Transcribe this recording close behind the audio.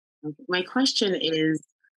My question is,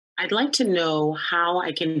 I'd like to know how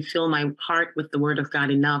I can fill my heart with the word of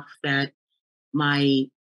God enough that my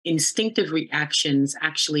instinctive reactions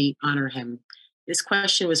actually honor him. This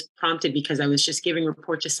question was prompted because I was just giving a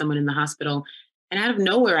report to someone in the hospital, and out of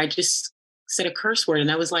nowhere, I just said a curse word,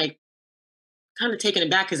 and I was like kind of taken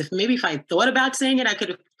aback because if I thought about saying it, I could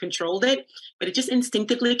have controlled it, but it just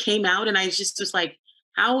instinctively came out, and I just was like,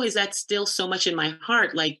 how is that still so much in my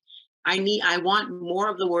heart? Like, I want more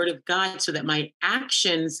of the word of God so that my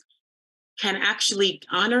actions can actually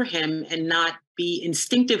honor him and not be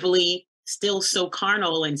instinctively still so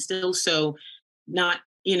carnal and still so not,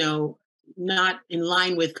 not in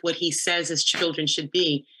line with what he says his children should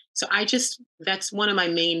be. So that's one of my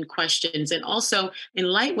main questions. And also in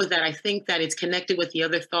light with that, I think that it's connected with the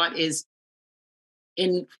other thought is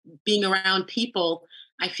in being around people,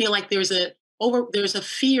 I feel like there's a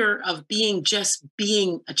fear of being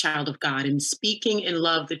a child of God and speaking in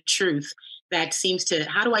love the truth that seems to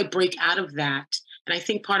how do I break out of that? And I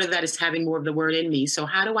think part of that is having more of the word in me. So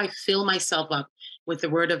how do I fill myself up with the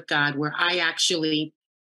word of God where I actually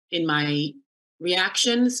in my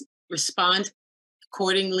reactions respond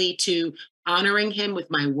accordingly to honoring him with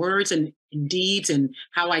my words and deeds and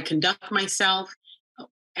how I conduct myself,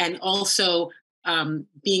 and also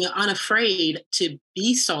being unafraid to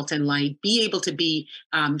be salt and light, be able to be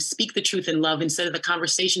speak the truth in love instead of the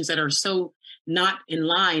conversations that are so not in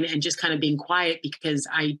line and just kind of being quiet because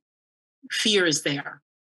I fear is there.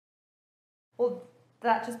 Well,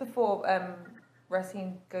 that just before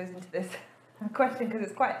Racine goes into this question, because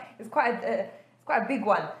it's quite a big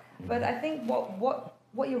one. But I think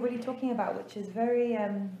what you're really talking about, which is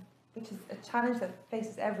which is a challenge that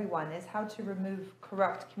faces everyone, is how to remove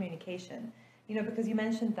corrupt communication. Because you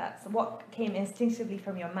mentioned that what came instinctively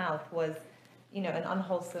from your mouth was, an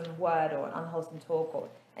unwholesome word or an unwholesome talk,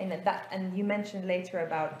 and you mentioned later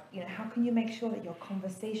about, how can you make sure that your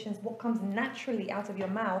conversations, what comes naturally out of your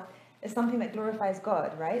mouth, is something that glorifies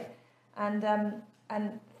God, right? And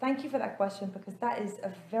thank you for that question, because that is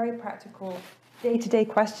a very practical day-to-day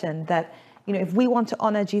question that, if we want to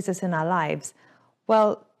honor Jesus in our lives,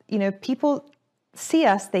 well, people see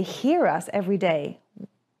us, they hear us every day.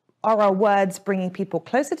 Are our words bringing people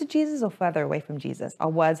closer to Jesus or further away from Jesus? Our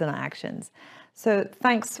words and our actions. So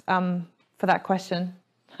thanks for that question.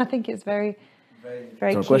 I think it's very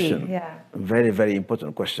key. Question. Yeah. Very, very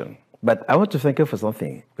important question. But I want to thank her for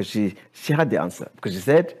something, because she had the answer. Because she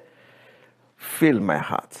said, fill my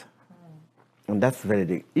heart. And that's very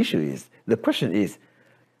the issue is. The question is,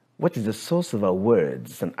 what is the source of our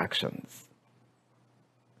words and actions?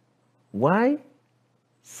 Why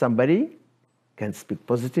somebody can speak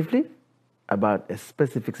positively about a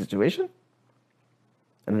specific situation,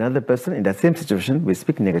 and another person in that same situation will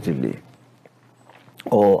speak negatively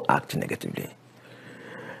or act negatively.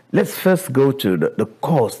 Let's first go to the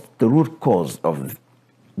cause, the root cause of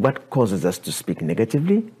what causes us to speak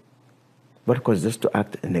negatively, what causes us to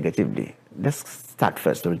act negatively. Let's start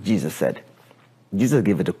first with what Jesus said. Jesus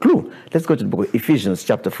gave it a clue. Let's go to the book of Ephesians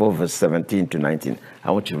chapter 4, verse 17 to 19.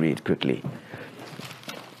 I want to read quickly.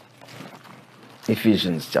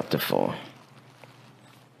 Ephesians chapter 4,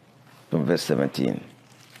 from verse 17.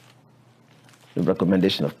 The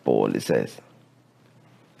recommendation of Paul, it says.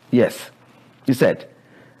 Yes, he said,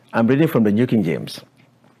 I'm reading from the New King James.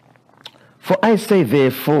 For I say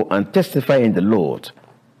therefore and testify in the Lord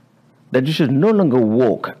that you should no longer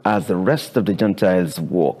walk as the rest of the Gentiles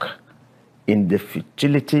walk, in the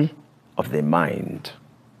futility of their mind.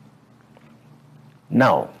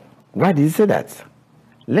 Now, why did he say that?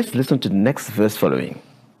 Let's listen to the next verse following.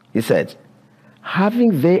 He said,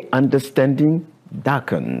 having their understanding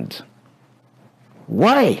darkened.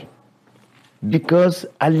 Why? Because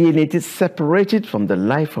alienated, separated from the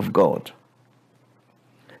life of God.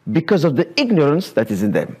 Because of the ignorance that is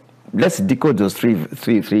in them. Let's decode those three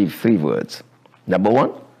words. Number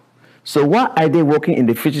one, so why are they walking in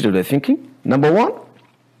the futility of their thinking? Number one,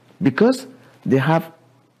 because they have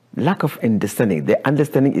lack of understanding. Their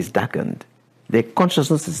understanding is darkened. Their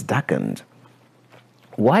consciousness is darkened.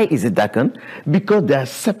 Why is it darkened? Because they are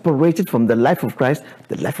separated from the life of Christ,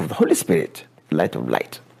 the life of the Holy Spirit, the light of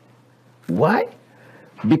light. Why?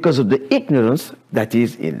 Because of the ignorance that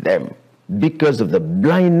is in them. Because of the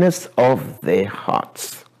blindness of their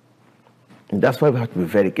hearts. And that's why we have to be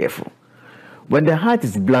very careful. When the heart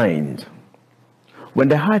is blind, when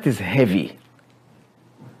the heart is heavy,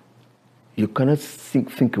 you cannot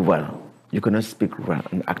think well. You cannot speak well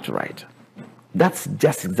and act right. That's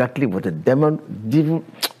just exactly what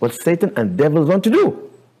what Satan and devils want to do.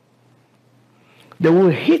 They will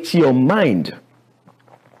hit your mind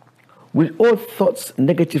with all thoughts,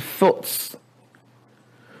 negative thoughts,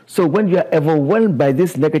 So when you are overwhelmed by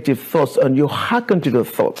these negative thoughts and you hearken to the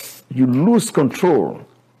thoughts, you lose control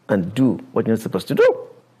and do what you're supposed to do.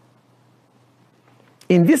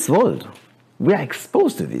 In this world, we are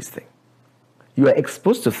exposed to these things. You are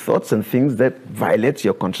exposed to thoughts and things that violate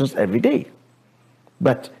your conscience every day.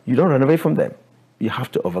 But you don't run away from them. You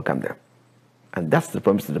have to overcome them. And that's the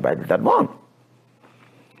promise of the Bible, that one.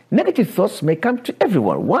 Negative thoughts may come to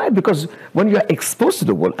everyone. Why? Because when you are exposed to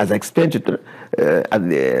the world, as I explained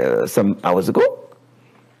some hours ago,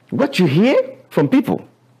 what you hear from people,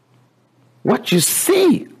 what you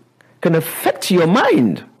see can affect your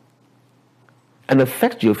mind and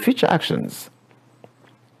affect your future actions.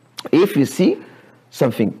 If you see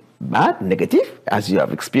something bad, negative, as you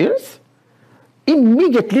have experienced,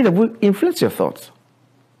 immediately that will influence your thoughts.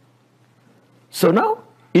 So now,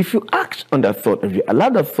 if you act on that thought, if you allow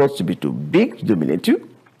that thought to be too big to dominate you,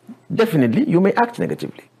 definitely you may act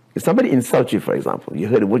negatively. If somebody insults you, for example, you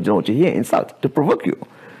heard a word, you know what you hear, insult, to provoke you.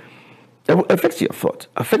 That will affect your thought,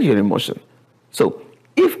 affect your emotion. So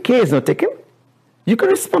if care is not taken, you can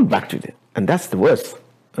respond back to it. And that's the worst.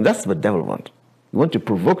 And that's what the devil wants. He wants to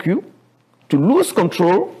provoke you to lose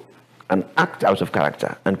control and act out of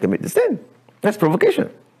character and commit the sin. That's provocation.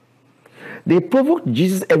 They provoked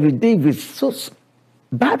Jesus every day with such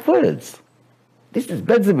bad words. This is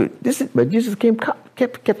Beelzebub. But Jesus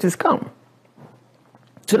kept his calm.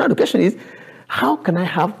 So now the question is, how can I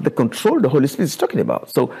have the control the Holy Spirit is talking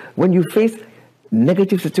about? So when you face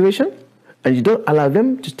negative situation and you don't allow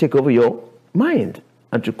them to take over your mind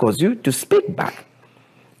and to cause you to speak back.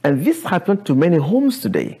 And this happened to many homes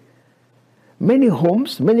today. Many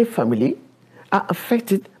homes, many families are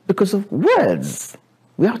affected because of words.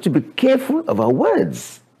 We have to be careful of our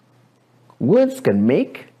words. Words can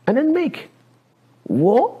make and unmake.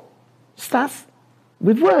 War starts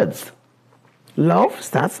with words. Love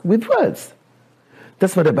starts with words.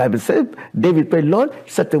 That's what the Bible said. David prayed, Lord,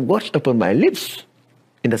 set a watch upon my lips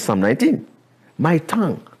in the Psalm 19. My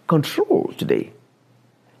tongue, control today.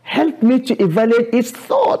 Help me to evaluate its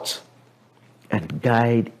thoughts and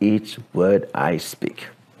guide each word I speak.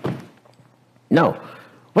 Now,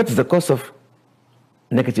 what is the cause of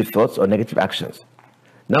negative thoughts or negative actions?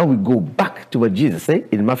 Now we go back to what Jesus said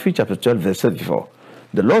in Matthew chapter 12, verse 34.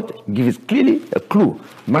 The Lord gives clearly a clue.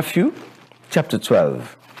 Matthew chapter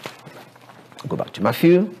 12. Go back to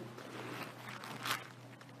Matthew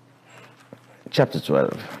chapter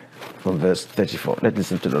 12 from verse 34. Let's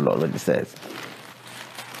listen to the Lord what he says.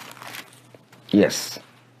 Yes.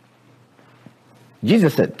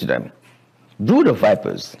 Jesus said to them, brood of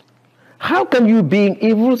vipers, how can you being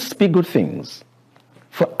evil speak good things?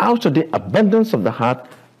 For out of the abundance of the heart,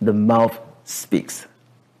 the mouth speaks.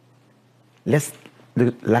 The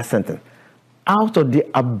last sentence. Out of the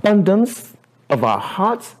abundance of our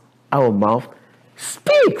hearts, our mouth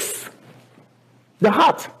speaks. The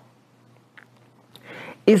heart.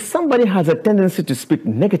 If somebody has a tendency to speak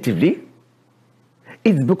negatively,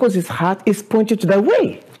 it's because his heart is pointed to that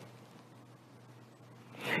way.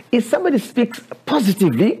 If somebody speaks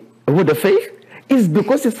positively with the faith, it's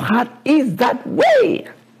because his heart is that way.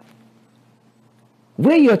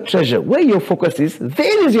 Where your treasure, where your focus is,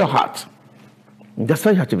 there is your heart. That's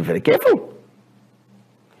why you have to be very careful.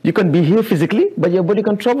 You can be here physically, but your body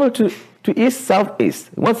can travel to east, south, east.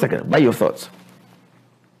 1 second, by your thoughts.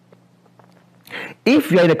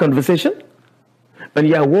 If you are in a conversation and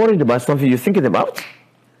you are worried about something you're thinking about,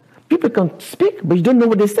 people can speak, but you don't know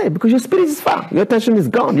what they say because your spirit is far. Your attention is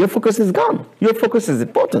gone. Your focus is gone. Your focus is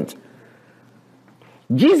important.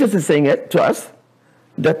 Jesus is saying it to us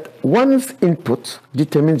that one's input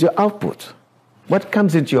determines your output. What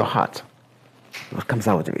comes into your heart, what comes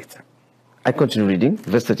out of it. I continue reading,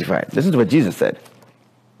 verse 35. Listen to what Jesus said.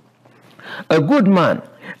 A good man,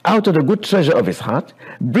 out of the good treasure of his heart,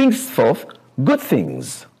 brings forth good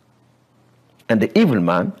things. And the evil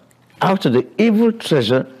man, out of the evil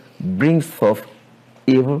treasure, brings forth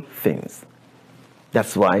evil things.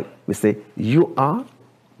 That's why we say, you are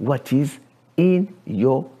what is in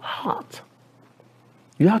your heart.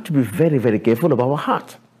 You have to be very, very careful of our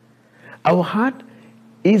heart. Our heart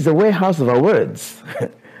is the warehouse of our words.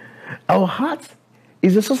 Our heart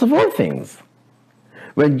is the source of all things.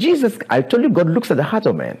 When Jesus, I told you, God looks at the heart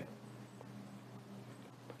of man.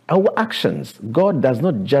 Our actions, God does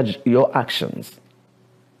not judge your actions.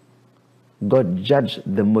 God judges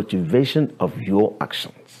the motivation of your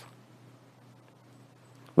actions.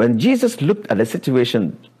 When Jesus looked at a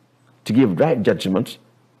situation to give right judgment,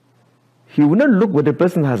 he will not look what the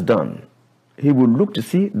person has done. He will look to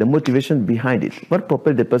see the motivation behind it. What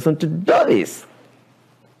propelled the person to do this?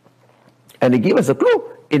 And he gave us a clue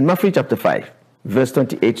in Matthew chapter 5, verse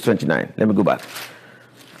 28 to 29. Let me go back.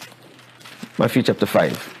 Matthew chapter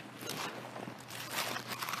 5.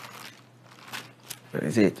 Where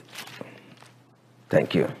is it?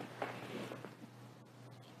 Thank you.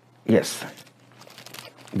 Yes.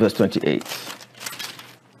 Verse 28.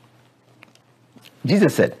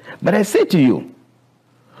 Jesus said, "But I say to you,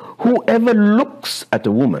 whoever looks at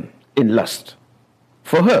a woman in lust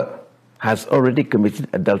for her has already committed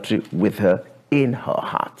adultery with her in her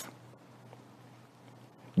heart."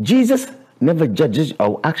 Jesus never judges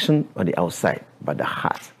our action on the outside, but the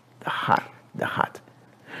heart, the heart, the heart.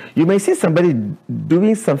 You may see somebody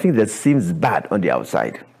doing something that seems bad on the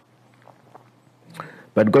outside,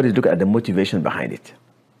 but God is looking at the motivation behind it,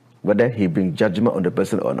 whether he brings judgment on the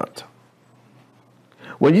person or not.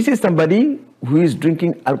 When you see somebody who is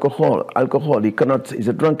drinking alcohol, he's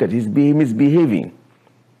a drunkard, he's misbehaving.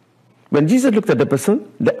 When Jesus looked at the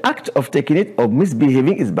person, the act of taking it or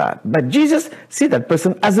misbehaving is bad. But Jesus sees that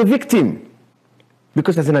person as a victim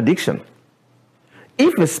because there's an addiction.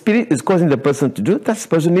 If a spirit is causing the person to do, that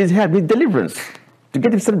person needs help, needs deliverance to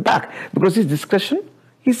get himself back, because his discretion,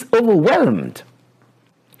 he's overwhelmed.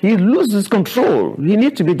 He loses control. He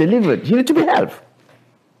needs to be delivered. He needs to be helped.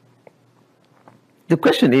 The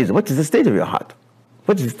question is, what is the state of your heart?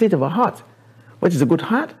 What is the state of our heart? What is a good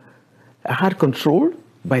heart? A heart controlled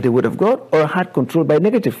by the word of God, or a heart controlled by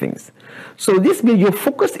negative things? So this means your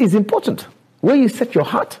focus is important. Where you set your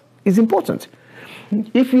heart is important.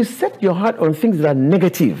 If you set your heart on things that are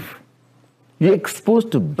negative, you're exposed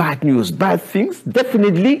to bad news, bad things,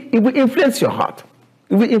 definitely it will influence your heart.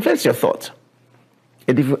 It will influence your thought.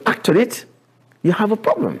 And if you act on it, you have a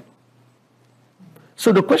problem.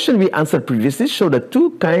 So the question we answered previously showed the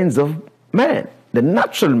two kinds of man, the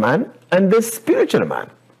natural man and the spiritual man,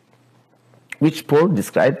 which Paul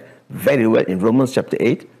described very well in Romans chapter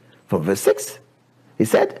 8, from verse 6. He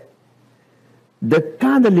said, "The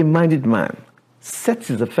carnally minded man sets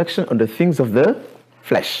his affection on the things of the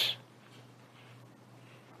flesh,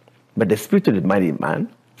 but the spiritually minded man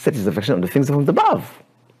sets his affection on the things from above."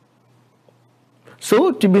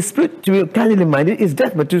 So to be carnally minded is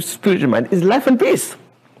death, but to spiritual minded is life and peace.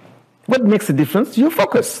 What makes the difference? Your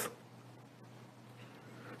focus.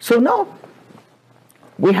 So now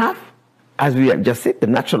we have, as we have just said, the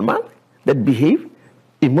natural man that behave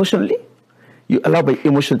emotionally. You allow by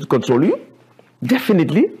emotion to control you.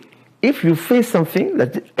 Definitely, if you face something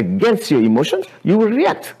that's against your emotions, you will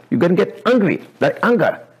react. You're going to get angry, like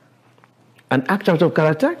anger, and act out of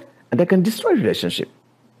character, and that can destroy relationship.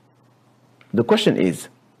 The question is,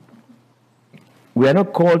 we are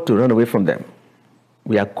not called to run away from them.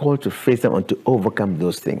 We are called to face them and to overcome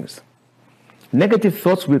those things. Negative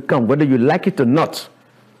thoughts will come whether you like it or not.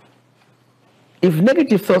 If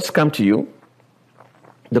negative thoughts come to you,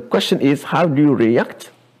 the question is, how do you react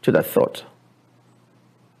to that thought?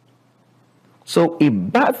 So if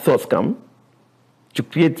bad thoughts come to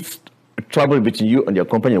create trouble between you and your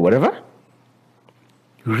company or whatever,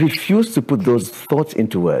 refuse to put those thoughts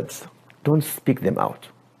into words. Don't speak them out.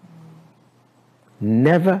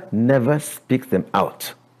 Never, never speak them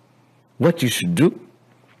out. What you should do,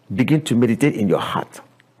 begin to meditate in your heart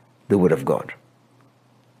the word of God.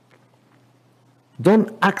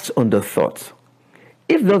 Don't act on the thoughts.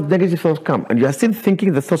 If those negative thoughts come and you are still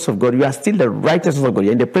thinking the thoughts of God, you are still the righteousness of God,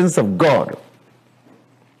 you're in the presence of God.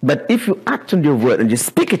 But if you act on your word and you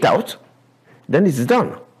speak it out, then it's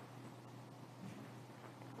done.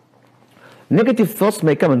 Negative thoughts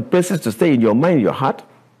may come and places to stay in your mind, your heart,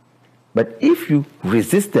 but if you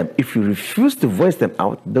resist them, if you refuse to voice them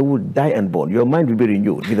out, they will die unborn. Your mind will be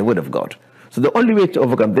renewed with the word of God. So the only way to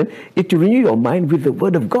overcome them is to renew your mind with the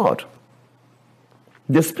word of God.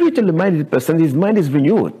 The spiritually minded person, his mind is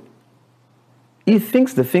renewed. He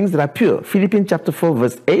thinks the things that are pure. Philippians chapter 4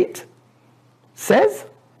 verse 8 says,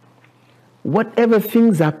 whatever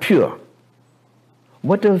things are pure,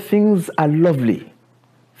 whatever things are lovely,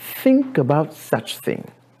 think about such thing.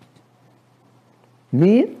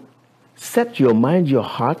 Mean, set your mind, your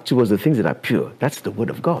heart towards the things that are pure. That's the word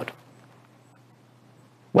of God.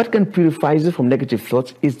 What can purify you from negative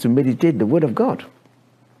thoughts is to meditate the word of God.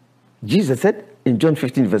 Jesus said in John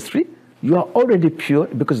 15 verse 3, you are already pure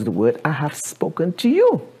because of the word I have spoken to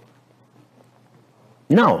you.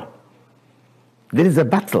 Now, there is a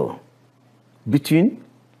battle between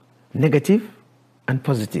negative and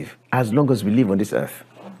positive as long as we live on this earth.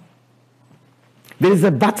 There is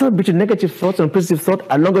a battle between negative thoughts and positive thoughts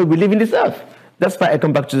as long as we live in this earth. That's why I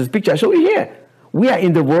come back to this picture I show you here. We are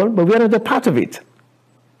in the world, but we are not a part of it.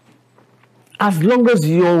 As long as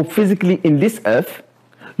you're physically in this earth,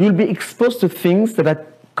 you'll be exposed to things that are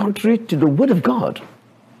contrary to the word of God.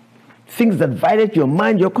 Things that violate your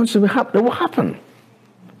mind, your conscience, they will happen.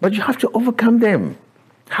 But you have to overcome them.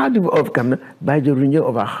 How do we overcome them? By the renewal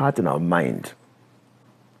of our heart and our mind.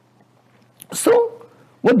 So,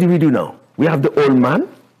 what do we do now? We have the old man,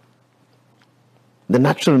 the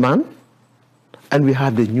natural man, and we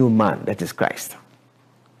have the new man, that is Christ.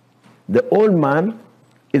 The old man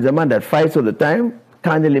is the man that fights all the time,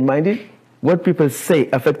 carnally minded. What people say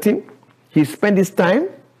affect him. He spends his time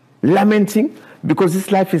lamenting because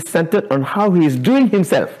his life is centered on how he is doing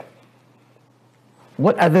himself.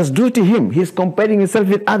 What others do to him, he's comparing himself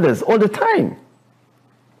with others all the time.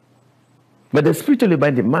 But the spiritually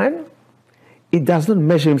minded man, he does not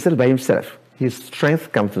measure himself by himself. His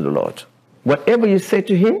strength comes from the Lord. Whatever you say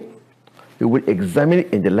to him, he will examine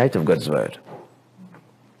it in the light of God's word.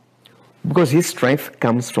 Because his strength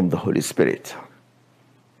comes from the Holy Spirit,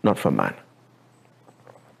 not from man.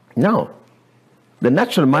 Now, the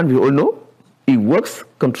natural man, we all know, he works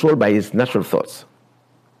controlled by his natural thoughts.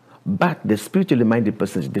 But the spiritually minded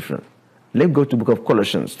person is different. Let's go to the book of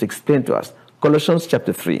Colossians to explain to us. Colossians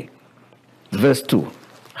chapter 3, verse 2.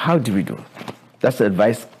 How do we do? That's the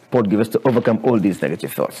advice Paul gives us to overcome all these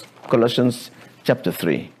negative thoughts. Colossians chapter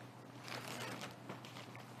 3.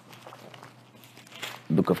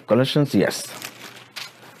 Book of Colossians, yes.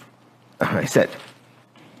 I said,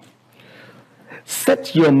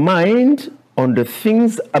 set your mind on the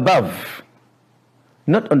things above,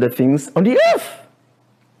 not on the things on the earth.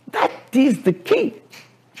 That is the key.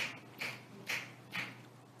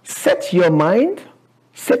 Set your mind,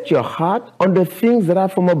 set your heart on the things that are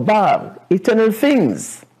from above, eternal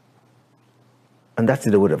things. And that's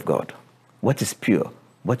in the word of God. What is pure,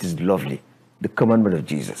 what is lovely, the commandment of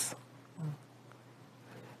Jesus.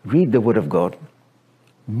 Read the word of God,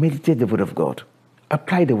 meditate the word of God,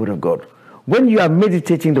 apply the word of God. When you are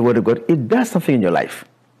meditating the word of God, it does something in your life.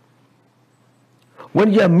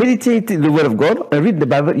 When you are meditating the word of God and read the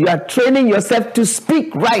Bible, you are training yourself to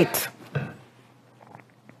speak right.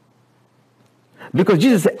 Because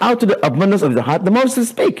Jesus said, out of the abundance of the heart, the mouth will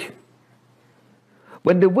speak.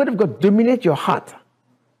 When the word of God dominates your heart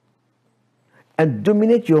and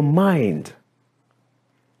dominates your mind,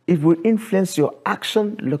 it will influence your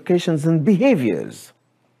action, locations, and behaviors.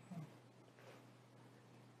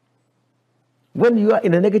 When you are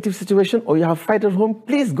in a negative situation or you have a fight at home,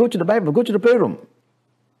 please go to the Bible, go to the prayer room.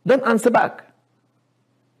 Don't answer back.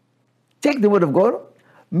 Take the word of God,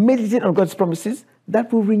 meditate on God's promises,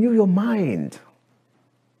 that will renew your mind.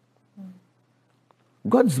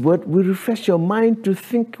 God's word will refresh your mind to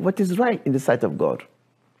think what is right in the sight of God.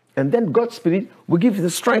 And then God's Spirit will give you the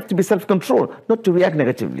strength to be self-controlled, not to react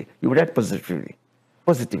negatively. You will react positively.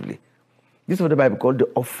 This is what the Bible called the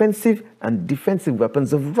offensive and defensive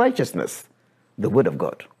weapons of righteousness, the word of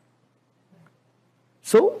God.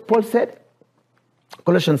 So Paul said,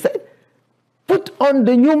 Colossians said, put on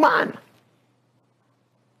the new man.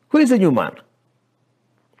 Who is the new man?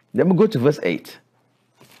 Then we go to verse 8.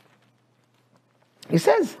 He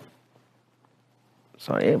says,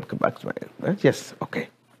 sorry, I'll come back to my, yes, okay.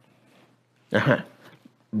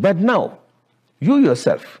 But now, you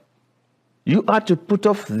yourself, you are to put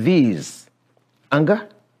off these: anger,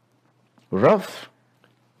 wrath,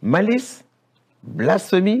 malice,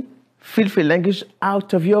 blasphemy, filthy language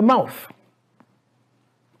out of your mouth.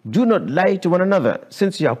 Do not lie to one another,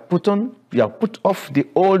 since you have put off the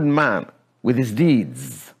old man with his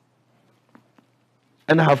deeds,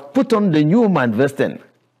 and have put on the new man, verse 10,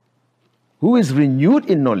 who is renewed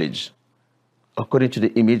in knowledge according to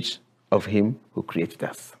the image of him who created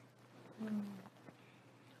us.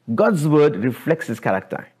 God's word reflects his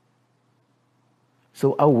character.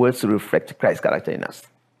 So our words reflect Christ's character in us.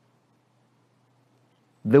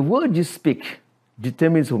 The word you speak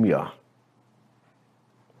determines whom you are.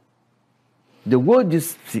 The word you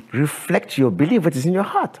speak reflects your belief, what is in your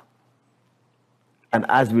heart. And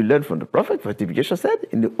as we learned from the prophet, what Joshua said,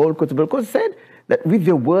 in the Old Covenant said, that with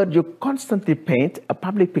your word you constantly paint a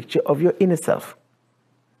public picture of your inner self.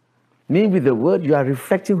 Meaning with the word you are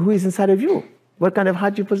reflecting who is inside of you, what kind of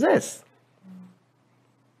heart you possess.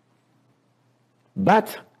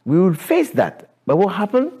 But we will face that. But what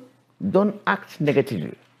happened? Don't act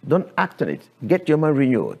negatively. Don't act on it. Get your mind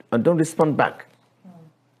renewed and don't respond back.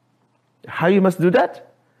 How you must do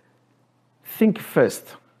that? Think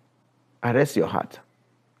first. Arrest your heart.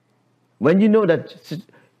 When you know that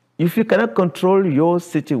if you cannot control your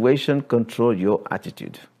situation, control your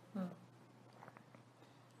attitude.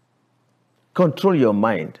 Control your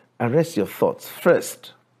mind. Arrest your thoughts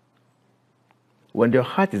first. When your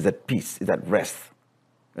heart is at peace, is at rest,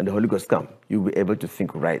 and the Holy Ghost comes, you'll be able to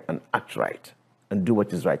think right and act right and do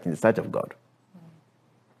what is right in the sight of God.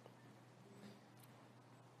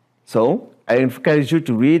 So, I encourage you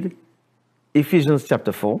to read Ephesians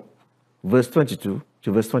chapter 4, verse 22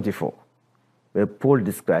 to verse 24, where Paul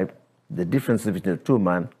described the difference between the two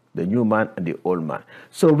man, the new man and the old man.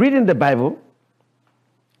 So reading the Bible,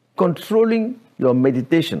 controlling your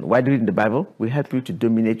meditation while reading the Bible will help you to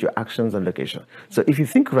dominate your actions and location. So if you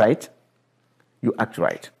think right, you act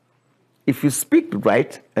right. If you speak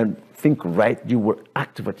right and think right, you will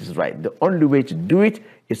act what is right. The only way to do it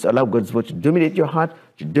is to allow God's word to dominate your heart,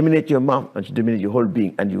 to dominate your mouth, and to dominate your whole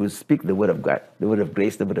being. And you will speak the word of God, the word of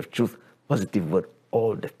grace, the word of truth, positive word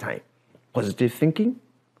all the time. Positive thinking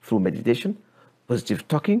through meditation, positive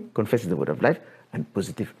talking, confessing the word of life, and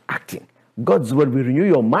positive acting. God's word will renew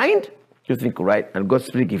your mind to think right, and God's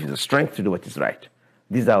spirit gives you the strength to do what is right.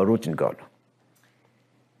 These are our roots in God.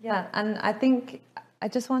 Yeah, and I think I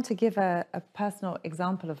just want to give a personal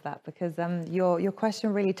example of that, because your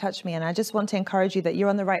question really touched me, and I just want to encourage you that you're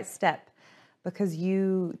on the right step, because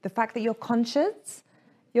the fact that you're conscious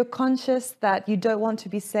that you don't want to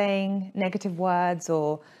be saying negative words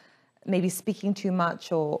or maybe speaking too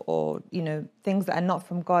much or things that are not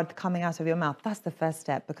from God coming out of your mouth. That's the first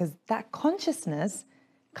step, because that consciousness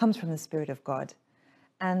comes from the Spirit of God.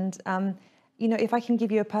 And if I can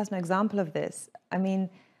give you a personal example of this, I mean,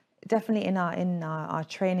 definitely in our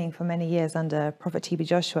training for many years under Prophet T.B.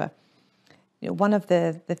 Joshua, one of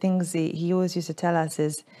the things he always used to tell us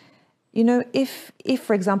is, if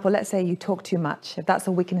for example, let's say you talk too much, if that's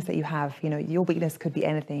a weakness that you have, your weakness could be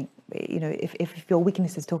anything, if your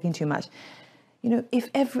weakness is talking too much, if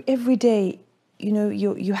every day,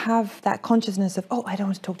 you have that consciousness of, oh, I don't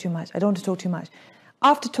want to talk too much, I don't want to talk too much.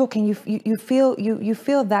 After talking, you feel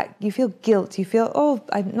guilt, you feel, oh,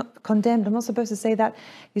 I'm not condemned, I'm not supposed to say that.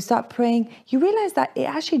 You start praying, you realize that it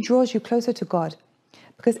actually draws you closer to God,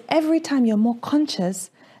 because every time you're more conscious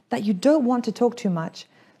that you don't want to talk too much,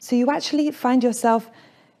 so you actually find yourself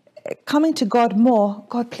coming to God more.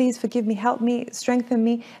 God, please forgive me, help me, strengthen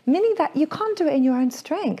me, meaning that you can't do it in your own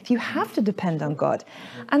strength. You have to depend on God.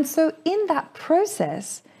 And so in that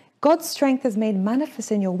process, God's strength is made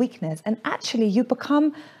manifest in your weakness, and actually you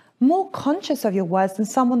become more conscious of your words than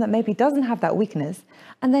someone that maybe doesn't have that weakness.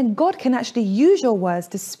 And then God can actually use your words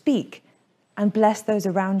to speak and bless those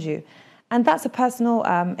around you. And that's a personal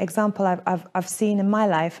example I've seen in my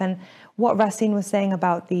life. And what Racine was saying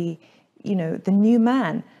about the new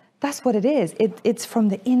man, that's what it is. It's from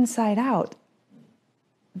the inside out,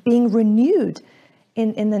 being renewed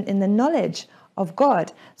in the knowledge of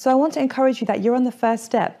God. So I want to encourage you that you're on the first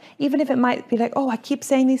step, even if it might be like, oh, I keep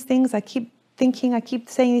saying these things, I keep thinking, I keep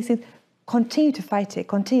saying these things. Continue to fight it.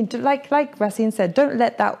 Continue to, like Racine said, don't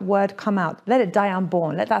let that word come out. Let it die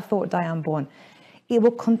unborn. Let that thought die unborn. It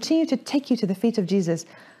will continue to take you to the feet of Jesus,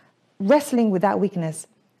 wrestling with that weakness.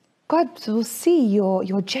 God will see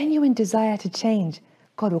your genuine desire to change.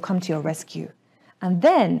 God will come to your rescue. And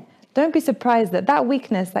then don't be surprised that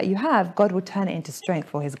weakness that you have, God will turn it into strength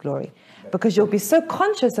for his glory. Because you'll be so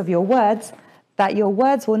conscious of your words that your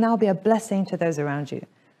words will now be a blessing to those around you.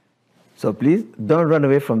 So please don't run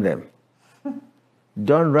away from them.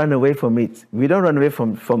 Don't run away from it. We don't run away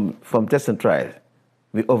from tests and trials.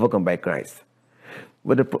 We overcome by Christ.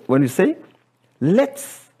 When you say, let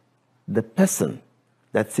the person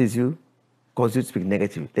that sees you cause you to speak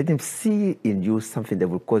negatively, let him see in you something that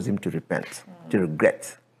will cause him to repent, to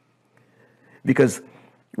regret. Because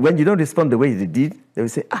when you don't respond the way you did, they will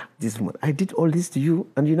say, this woman, I did all this to you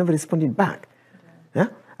and you never responded back. Yeah?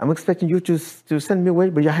 I'm expecting you to send me away,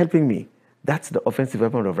 but you're helping me. That's the offensive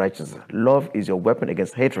weapon of righteousness. Love is your weapon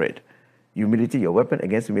against hatred. Humility, your weapon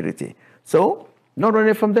against humility. So, not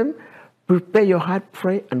running from them, prepare your heart,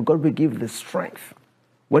 pray, and God will give the strength.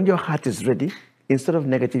 When your heart is ready, instead of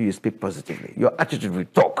negative, you speak positively. Your attitude will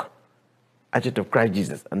talk. Attitude of Christ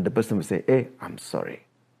Jesus. And the person will say, hey, I'm sorry.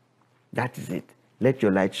 That is it. Let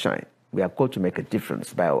your light shine. We are called to make a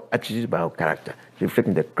difference by our attitude, by our character,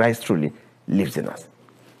 reflecting that Christ truly lives in us.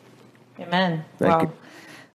 Amen. Thank wow. you.